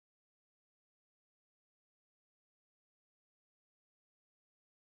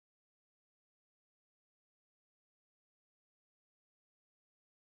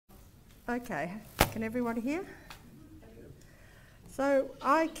Okay, can everybody hear? So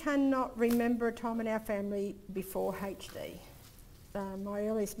I cannot remember a time in our family before HD. My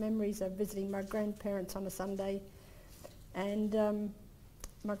earliest memories are visiting my grandparents on a Sunday and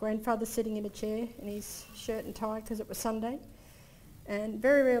my grandfather sitting in a chair in his shirt and tie because it was Sunday, and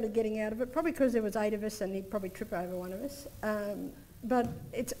very rarely getting out of it, probably because there was 8 of us and he'd probably trip over one of us. But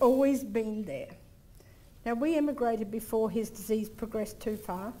it's always been there. Now, we emigrated before his disease progressed too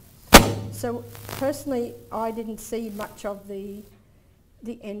far, so personally I didn't see much of the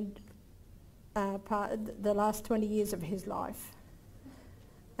end part, the last 20 years of his life.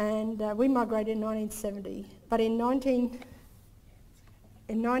 And we migrated in 1970, but in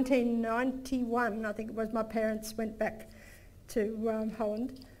 1991, I think it was, my parents went back to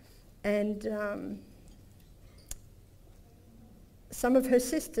Holland, and some of her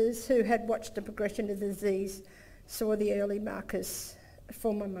sisters who had watched the progression of the disease saw the early markers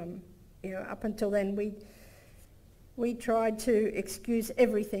for my mum. You know, up until then we tried to excuse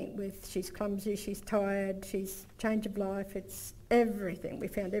everything with she's clumsy, she's tired, she's change of life, it's everything. We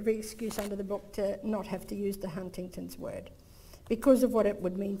found every excuse under the book to not have to use the Huntingtons word because of what it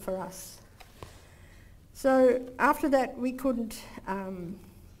would mean for us. So after that we couldn't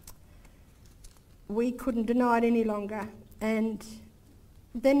deny it any longer, and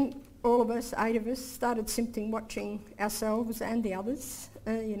then all of us, 8 of us, started symptom watching ourselves and the others,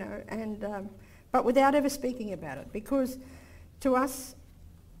 you know, and but without ever speaking about it, because to us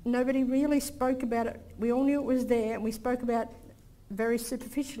nobody really spoke about it. We all knew it was there and we spoke about it very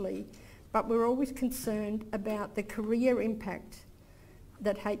superficially, but we were always concerned about the career impact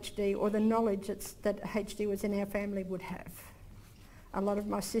that HD, or the knowledge that HD was in our family, would have. A lot of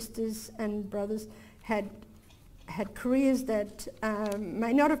my sisters and brothers had careers that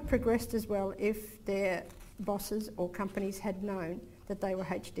may not have progressed as well if their bosses or companies had known that they were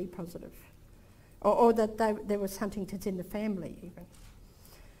HD positive, or that there was Huntington's in the family even.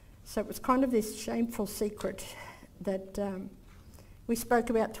 So it was kind of this shameful secret that we spoke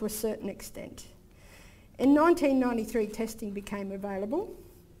about to a certain extent. In 1993, testing became available.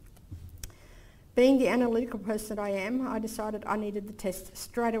 Being the analytical person that I am, I decided I needed the test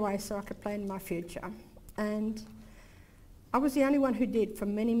straight away so I could plan my future. And I was the only one who did for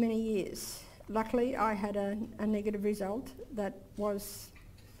many, many years. Luckily, I had a negative result that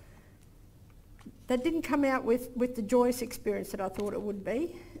didn't come out with the joyous experience that I thought it would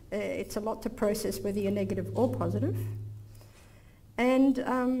be. It's a lot to process whether you're negative or positive. And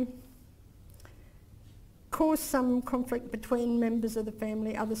caused some conflict between members of the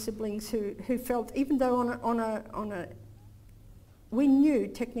family, other siblings who felt, even though we knew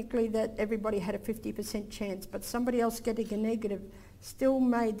technically that everybody had a 50% chance, but somebody else getting a negative still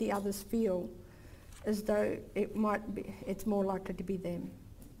made the others feel as though it's more likely to be them.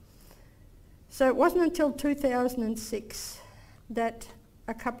 So it wasn't until 2006 that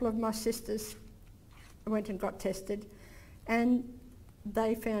a couple of my sisters went and got tested, and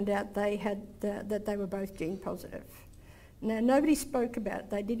they found out that they were both gene positive. Now, nobody spoke about it.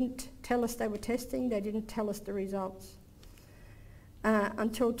 They didn't tell us they were testing. They didn't tell us the results.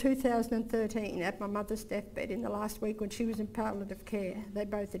 Until 2013, at my mother's deathbed in the last week when she was in palliative care, they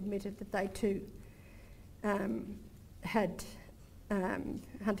both admitted that they too had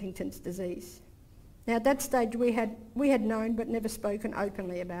Huntington's disease. Now, at that stage, we had known but never spoken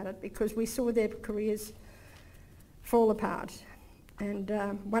openly about it because we saw their careers fall apart. And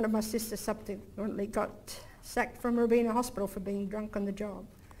one of my sisters subsequently got sacked from Robina Hospital for being drunk on the job.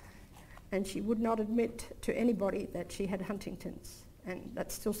 And she would not admit to anybody that she had Huntington's. And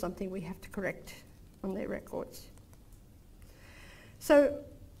that's still something we have to correct on their records. So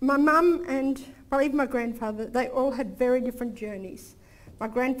my mum and, well, even my grandfather, they all had very different journeys. My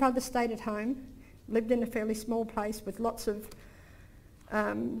grandfather stayed at home, lived in a fairly small place with lots of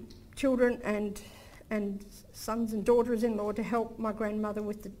children and sons and daughters-in-law to help my grandmother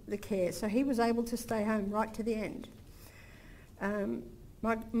with the care. So he was able to stay home right to the end.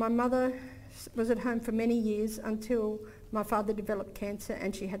 My mother was at home for many years until my father developed cancer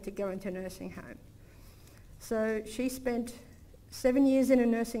and she had to go into a nursing home. So she spent 7 years in a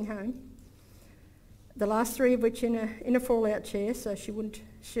nursing home, the last 3 of which in a fallout chair, so she would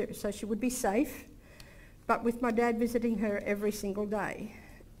be safe, but with my dad visiting her every single day.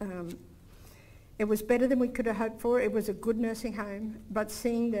 It was better than we could have hoped for. It was a good nursing home, but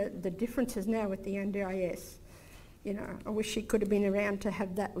seeing the differences now with the NDIS, you know, I wish she could have been around to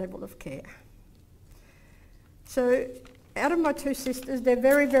have that level of care. So out of my 2 sisters, they're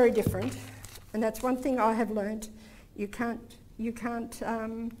very, very different, and that's one thing I have learnt. You can't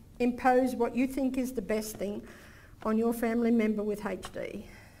impose what you think is the best thing on your family member with HD.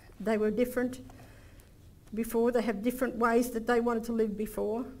 They were different before. They have different ways that they wanted to live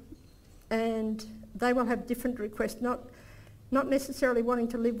before, and they will have different requests, not necessarily wanting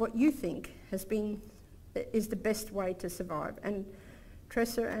to live what you think is the best way to survive. And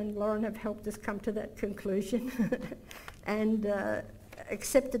Tressa and Lauren have helped us come to that conclusion and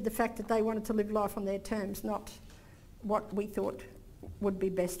accepted the fact that they wanted to live life on their terms, not what we thought would be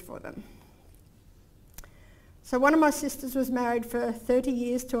best for them. So one of my sisters was married for 30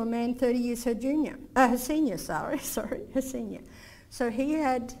 years to a man 30 years her senior. So he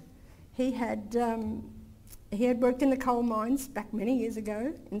had worked in the coal mines back many years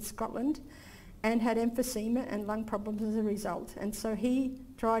ago in Scotland and had emphysema and lung problems as a result. And so he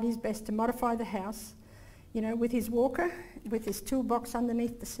tried his best to modify the house, you know, with his walker, with his toolbox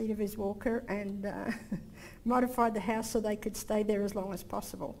underneath the seat of his walker, and modified the house so they could stay there as long as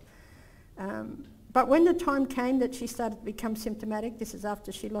possible. But when the time came that she started to become symptomatic, this is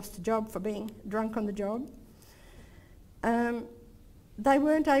after she lost a job for being drunk on the job, they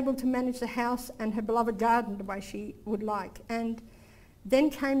weren't able to manage the house and her beloved garden the way she would like. And then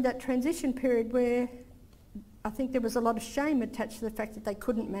came that transition period where I think there was a lot of shame attached to the fact that they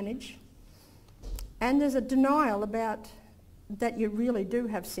couldn't manage. And there's a denial about that you really do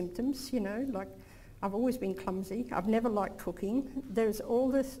have symptoms, you know, like I've always been clumsy, I've never liked cooking. There's all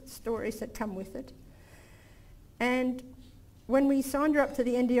the stories that come with it. And when we signed her up to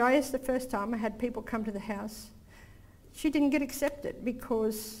the NDIS the first time, I had people come to the house. She didn't get accepted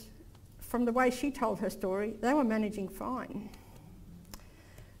because from the way she told her story, they were managing fine.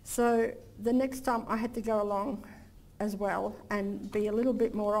 So the next time I had to go along as well and be a little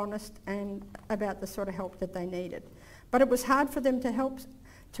bit more honest and about the sort of help that they needed. But it was hard for them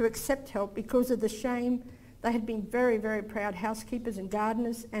to accept help because of the shame. They had been very, very proud housekeepers and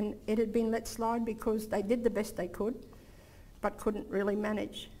gardeners, and it had been let slide because they did the best they could but couldn't really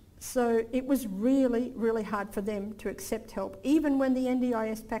manage. So it was really, really hard for them to accept help. Even when the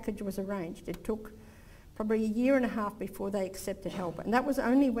NDIS package was arranged, it took probably a year and a half before they accepted help. And that was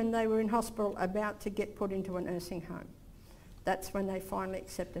only when they were in hospital about to get put into a nursing home. That's when they finally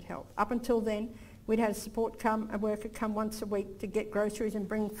accepted help. Up until then, we'd had a worker come once a week to get groceries and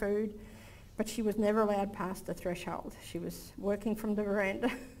bring food, but she was never allowed past the threshold. She was working from the veranda,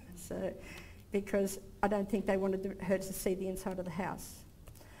 because I don't think they wanted her to see the inside of the house.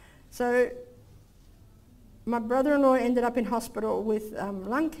 So my brother-in-law ended up in hospital with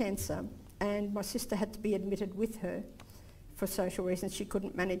lung cancer, and my sister had to be admitted with her for social reasons. She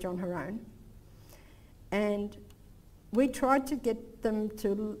couldn't manage on her own. And we tried to get them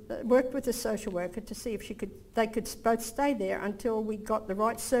to work with a social worker to see if they could both stay there until we got the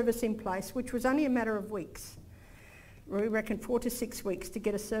right service in place, which was only a matter of weeks. We reckon 4 to 6 weeks to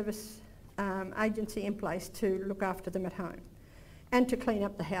get a service agency in place to look after them at home and to clean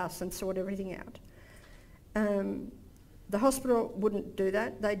up the house and sort everything out. The hospital wouldn't do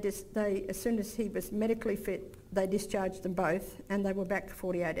that. As soon as he was medically fit, they discharged them both, and they were back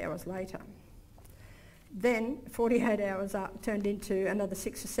 48 hours later. Then 48 hours turned into another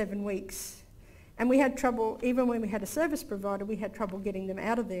 6 or 7 weeks. And we had trouble, even when we had a service provider, we had trouble getting them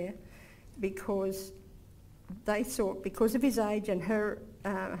out of there because they thought, because of his age and her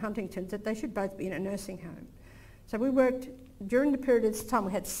Huntingtons, that they should both be in a nursing home. So we worked, during the period of this time,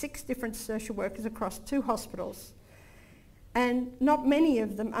 we had 6 different social workers across 2 hospitals. And not many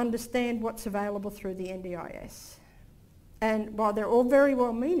of them understand what's available through the NDIS. And while they're all very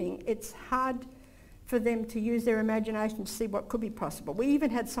well-meaning, it's hard for them to use their imagination to see what could be possible. We even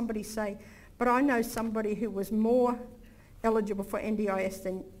had somebody say, but I know somebody who was more eligible for NDIS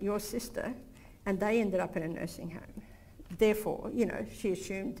than your sister, and they ended up in a nursing home. Therefore, you know, she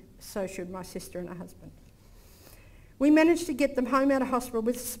assumed so should my sister and her husband. We managed to get them home out of hospital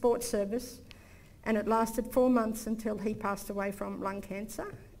with support service, and it lasted 4 months until he passed away from lung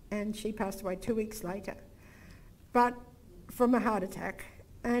cancer, and she passed away 2 weeks later, but from a heart attack.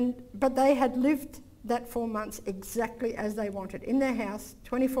 But they had lived that 4 months exactly as they wanted, in their house,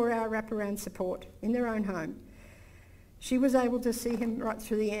 24-hour wraparound support, in their own home. She was able to see him right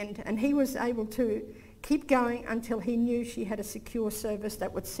through the end, and he was able to keep going until he knew she had a secure service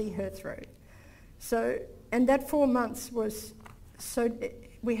that would see her through. So, and that 4 months was so,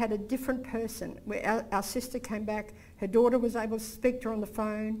 we had a different person. Our sister came back, her daughter was able to speak to her on the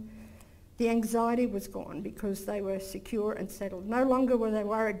phone. The anxiety was gone because they were secure and settled. No longer were they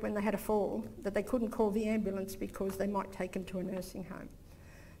worried when they had a fall that they couldn't call the ambulance because they might take them to a nursing home.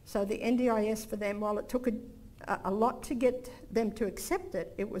 So the NDIS for them, while it took a lot to get them to accept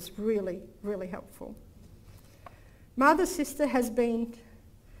it, it was really, really helpful. My other sister has been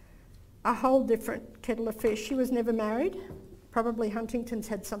a whole different kettle of fish. She was never married, Probably Huntingtons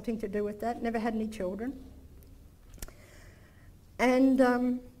had something to do with that. Never had any children.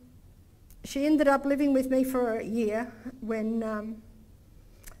 And she ended up living with me for a year when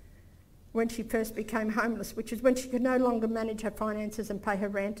she first became homeless, which is when she could no longer manage her finances and pay her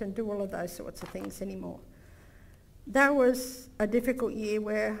rent and do all of those sorts of things anymore. That was a difficult year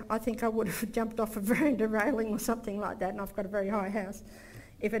where I think I would have jumped off a veranda railing or something like that, and I've got a very high house,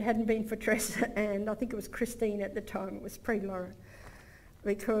 if it hadn't been for Tressa and I think it was Christine at the time, it was pre-Laura,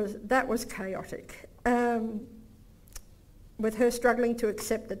 because that was chaotic. With her struggling to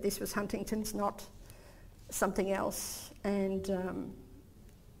accept that this was Huntington's, not something else, and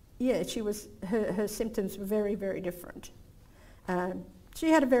yeah, her symptoms were very, very different. She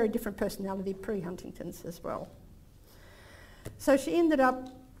had a very different personality pre-Huntington's as well. So she ended up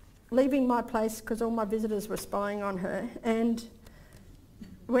leaving my place because all my visitors were spying on her, and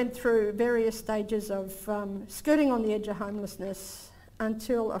went through various stages of skirting on the edge of homelessness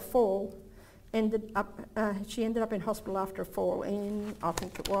until a fall. She ended up in hospital after a fall in, I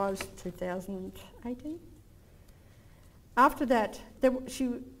think it was 2018. After that,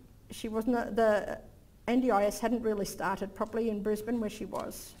 she wasn't, the NDIS hadn't really started properly in Brisbane where she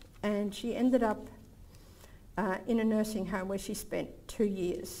was, and she ended up in a nursing home where she spent 2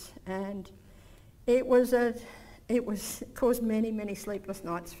 years, and it caused many, many sleepless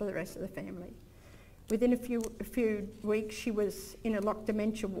nights for the rest of the family. Within a few weeks, she was in a locked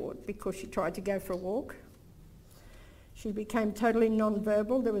dementia ward because she tried to go for a walk. She became totally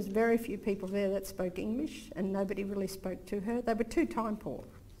non-verbal. There was very few people there that spoke English, and nobody really spoke to her. They were too time poor.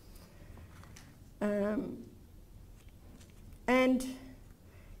 And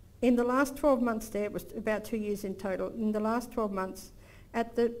in the last 12 months there, it was about 2 years in total, in the last 12 months,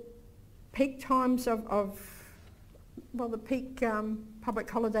 at the peak times of the peak public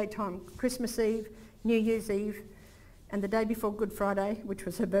holiday time, Christmas Eve, New Year's Eve, and the day before Good Friday, which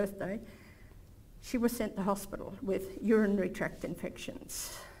was her birthday, she was sent to hospital with urinary tract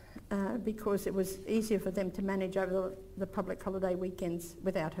infections because it was easier for them to manage over the public holiday weekends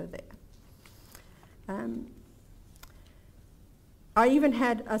without her there. I even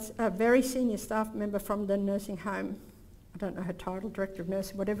had a very senior staff member from the nursing home, I don't know her title, director of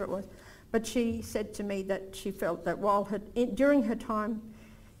nursing, whatever it was, but she said to me that she felt that during her time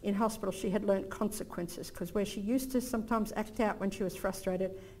in hospital she had learnt consequences, because where she used to sometimes act out when she was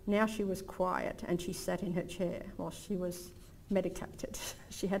frustrated, now she was quiet and she sat in her chair while she was medicated.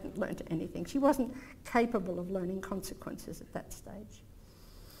 She hadn't learnt anything. She wasn't capable of learning consequences at that stage.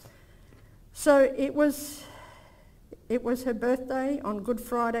 So it was her birthday on Good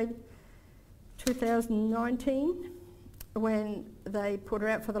Friday 2019 when they put her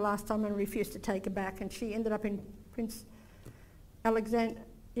out for the last time and refused to take her back, and she ended up in Prince Alexander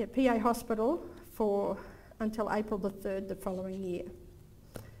PA Hospital until April the 3rd the following year.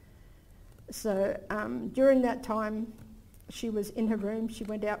 So during that time she was in her room. She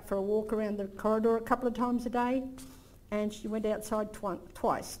went out for a walk around the corridor a couple of times a day, and she went outside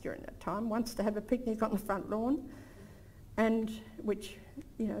twice during that time, once to have a picnic on the front lawn, and which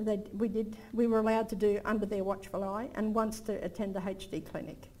we were allowed to do under their watchful eye, and once to attend the HD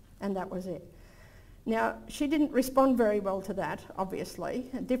clinic, and that was it. Now, she didn't respond very well to that, obviously,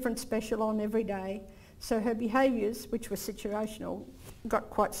 a different special on every day, so her behaviours, which were situational, got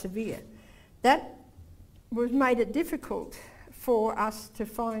quite severe. That made it difficult for us to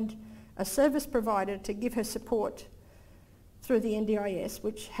find a service provider to give her support through the NDIS,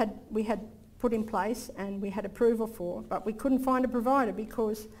 which we had put in place and we had approval for, but we couldn't find a provider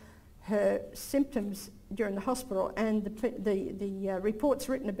because her symptoms during the hospital and the reports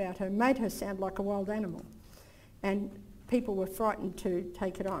written about her made her sound like a wild animal, and people were frightened to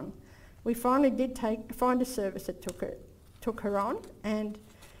take it on. We finally did find a service that took her on, and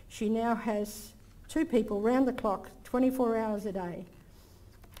she now has 2 people round the clock, 24 hours a day.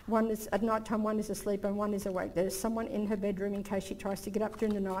 One is at night time, one is asleep and one is awake. There's someone in her bedroom in case she tries to get up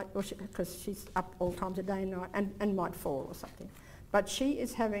during the night, because she's up all times of day and night and might fall or something. But she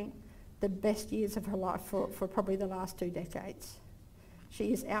is having the best years of her life for probably the last 2 decades.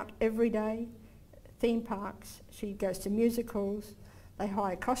 She is out every day, theme parks, she goes to musicals, they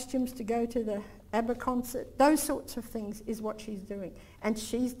hire costumes to go to the ABBA concert. Those sorts of things is what she's doing, and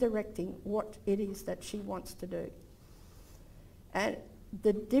she's directing what it is that she wants to do. And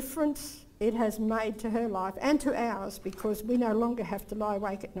the difference it has made to her life and to ours, because we no longer have to lie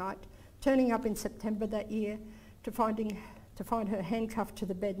awake at night, turning up in September that year to find her handcuffed to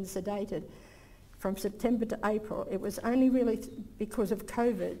the bed and sedated. From September to April, it was only really because of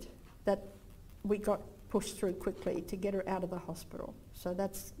COVID that we got pushed through quickly to get her out of the hospital. So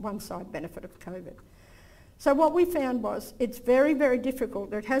that's one side benefit of COVID. So what we found was it's very, very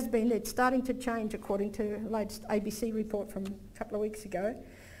difficult. It has been, it's starting to change according to the latest ABC report from a couple of weeks ago,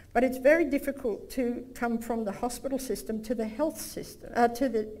 but it's very difficult to come from the hospital system to the health system, to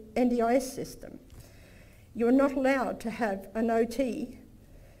the NDIS system. You're not allowed to have an OT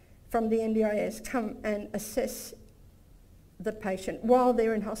from the NDIS come and assess the patient while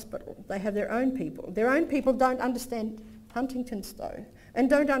they're in hospital. They have their own people. Their own people don't understand Huntington's though, and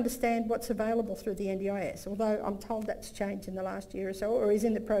don't understand what's available through the NDIS, although I'm told that's changed in the last year or so, or is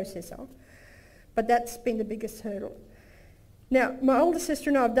in the process of. But that's been the biggest hurdle. Now, my older sister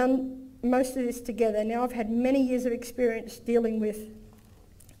and I have done most of this together. Now, I've had many years of experience dealing with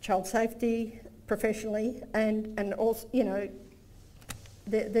child safety professionally and also, you know,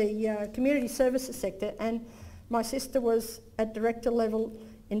 the community services sector, and my sister was at director level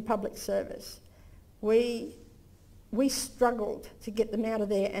in public service. We struggled to get them out of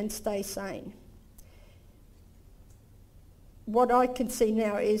there and stay sane. What I can see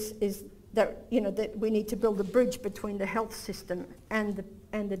now is that, you know, that we need to build a bridge between the health system and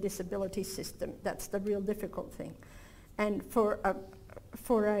the disability system. That's the real difficult thing. And for a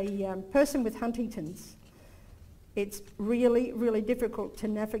person with Huntington's, it's really, really difficult to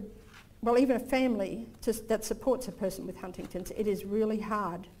navigate. Well, even a family that supports a person with Huntington's, it is really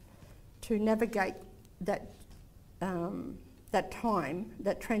hard to navigate that that time,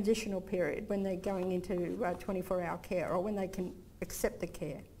 that transitional period when they're going into 24-hour care or when they can accept the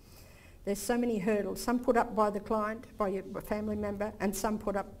care. There's so many hurdles, some put up by the client, by your family member, and some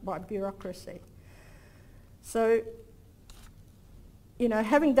put up by bureaucracy. So, you know,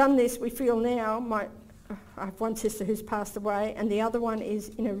 having done this, we feel now, I have one sister who's passed away and the other one is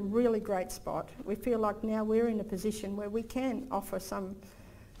in a really great spot. We feel like now we're in a position where we can offer some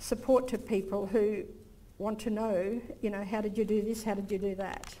support to people who want to know, you know, how did you do this, how did you do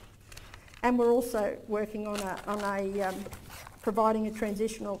that? And we're also working on providing a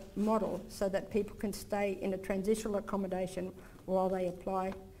transitional model so that people can stay in a transitional accommodation while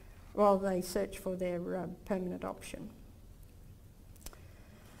they search for their permanent option.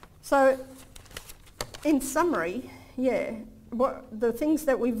 So, in summary, yeah, the things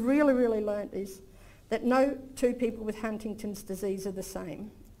that we've really, really learnt is that no two people with Huntington's disease are the same,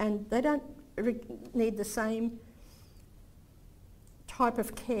 and they don't need the same type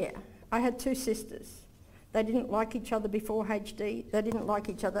of care. I had two sisters. They didn't like each other before HD. They didn't like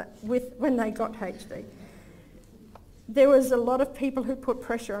each other when they got HD. There was a lot of people who put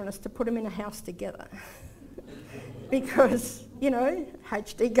pressure on us to put them in a house together because, you know,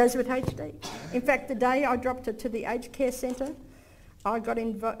 HD goes with HD. In fact, the day I dropped her to the aged care centre, I got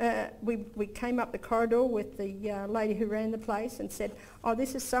we came up the corridor with the lady who ran the place and said, "Oh,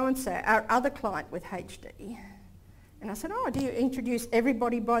 this is so-and-so, our other client with HD." And I said, "Oh, do you introduce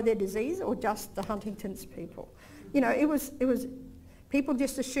everybody by their disease or just the Huntington's people?" You know, it was people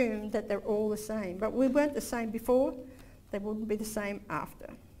just assumed that they're all the same, but we weren't the same before, they wouldn't be the same after.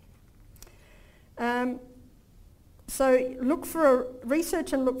 So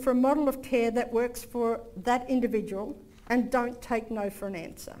research and look for a model of care that works for that individual, and don't take no for an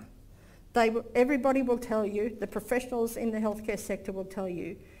answer. Everybody will tell you, the professionals in the healthcare sector will tell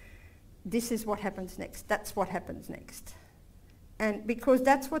you, this is what happens next, that's what happens next. And because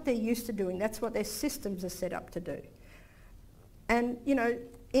that's what they're used to doing, that's what their systems are set up to do. And, you know,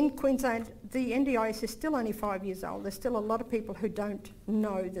 in Queensland, the NDIS is still only 5 years old. There's still a lot of people who don't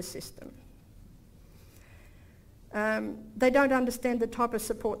know the system. They don't understand the type of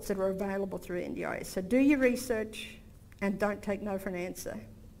supports that are available through NDIS. So do your research and don't take no for an answer.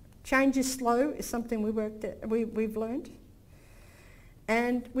 Change is slow is something we've learned.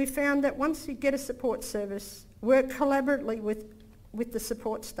 And we found that once you get a support service, work collaboratively with the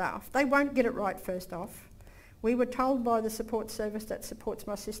support staff. They won't get it right first off. We were told by the support service that supports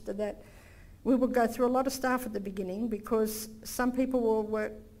my sister that we will go through a lot of staff at the beginning because some people will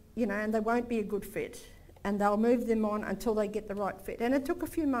work, you know, and they won't be a good fit. And they'll move them on until they get the right fit. And it took a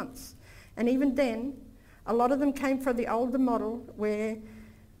few months. And even then, a lot of them came from the older model where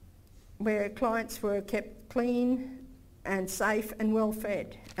clients were kept clean and safe and well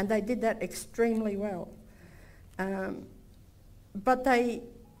fed. And they did that extremely well. But they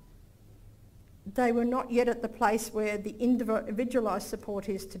were not yet at the place where the individualised support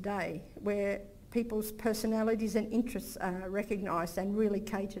is today, where people's personalities and interests are recognised and really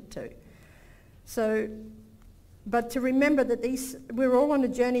catered to. So, but to remember that we're all on a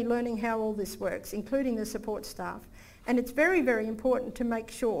journey learning how all this works, including the support staff. And it's very, very important to make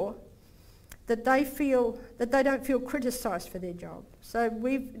sure that they don't feel criticised for their job. So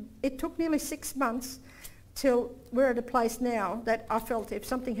it took nearly 6 months till we're at a place now that I felt if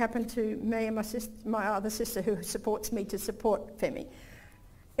something happened to me and my other sister who supports me to support Femi,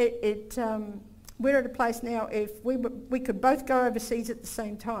 we're at a place now if we could both go overseas at the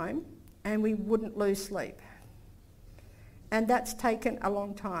same time and we wouldn't lose sleep. And that's taken a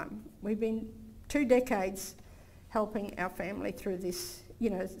long time. We've been 2 decades helping our family through this, you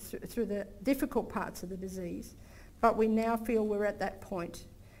know, through the difficult parts of the disease. But we now feel we're at that point.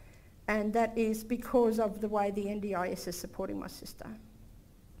 And that is because of the way the NDIS is supporting my sister.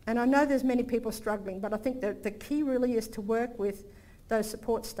 And I know there's many people struggling, but I think that the key really is to work with those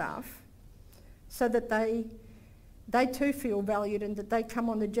support staff so that they too feel valued and that they come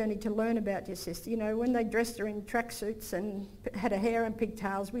on the journey to learn about your sister. You know, when they dressed her in tracksuits and had her hair and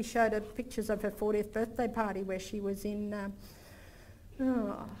pigtails, we showed her pictures of her 40th birthday party where she was in, I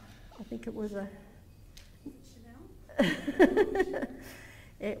think it was a... Chanel?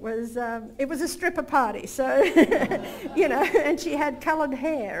 It was a stripper party, so, you know, and she had coloured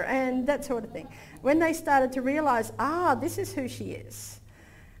hair and that sort of thing. When they started to realise, this is who she is.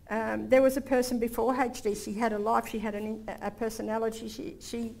 There was a person before HD, she had a life, she had a personality,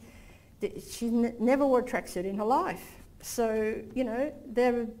 she never wore a tracksuit in her life. So, you know,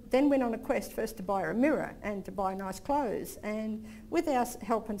 then went on a quest first to buy her a mirror and to buy nice clothes, and with our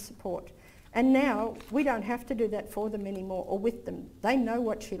help and support. And now we don't have to do that for them anymore or with them. They know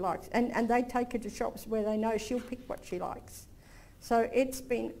what she likes, and they take her to shops where they know she'll pick what she likes. So it's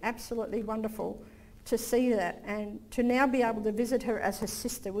been absolutely wonderful to see that and to now be able to visit her as her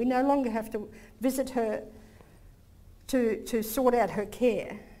sister. We no longer have to visit her to sort out her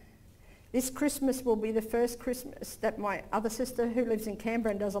care. This Christmas will be the first Christmas that my other sister, who lives in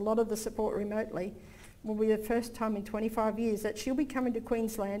Kampen and does a lot of the support remotely, will be the first time in 25 years that she'll be coming to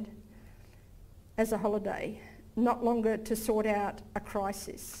Queensland as a holiday, not longer to sort out a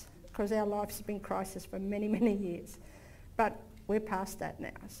crisis, because our lives have been crisis for many, many years. But we're past that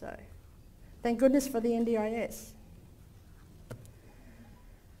now, so thank goodness for the NDIS.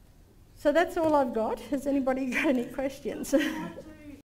 So that's all I've got. Has anybody got any questions?